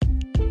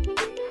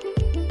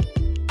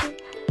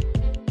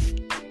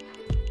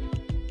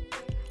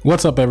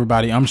What's up,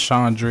 everybody? I'm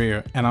Sean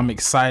Dreher, and I'm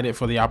excited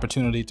for the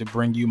opportunity to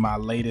bring you my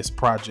latest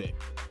project,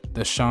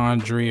 the Sean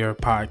Dreher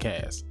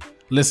Podcast.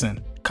 Listen,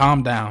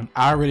 calm down.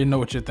 I already know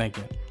what you're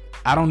thinking.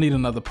 I don't need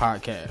another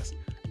podcast.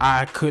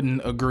 I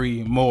couldn't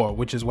agree more,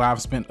 which is why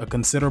I've spent a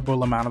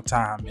considerable amount of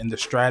time in the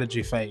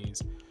strategy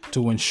phase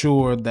to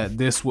ensure that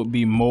this would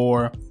be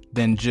more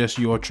than just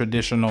your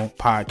traditional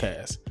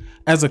podcast.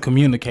 As a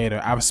communicator,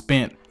 I've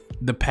spent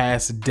the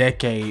past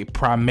decade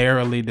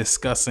primarily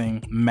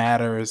discussing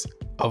matters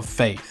of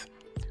faith,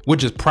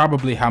 which is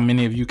probably how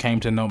many of you came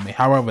to know me.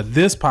 However,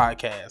 this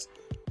podcast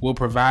will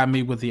provide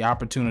me with the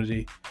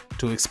opportunity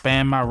to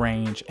expand my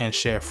range and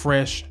share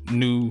fresh,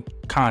 new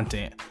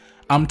content.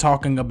 I'm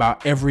talking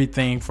about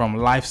everything from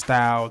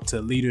lifestyle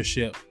to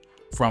leadership,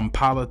 from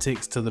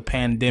politics to the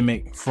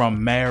pandemic,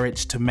 from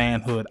marriage to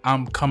manhood.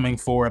 I'm coming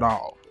for it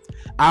all.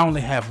 I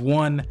only have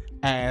one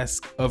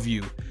ask of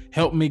you.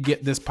 Help me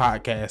get this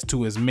podcast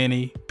to as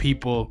many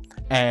people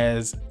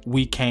as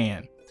we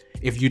can.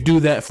 If you do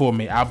that for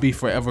me, I'll be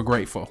forever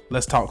grateful.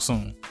 Let's talk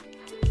soon.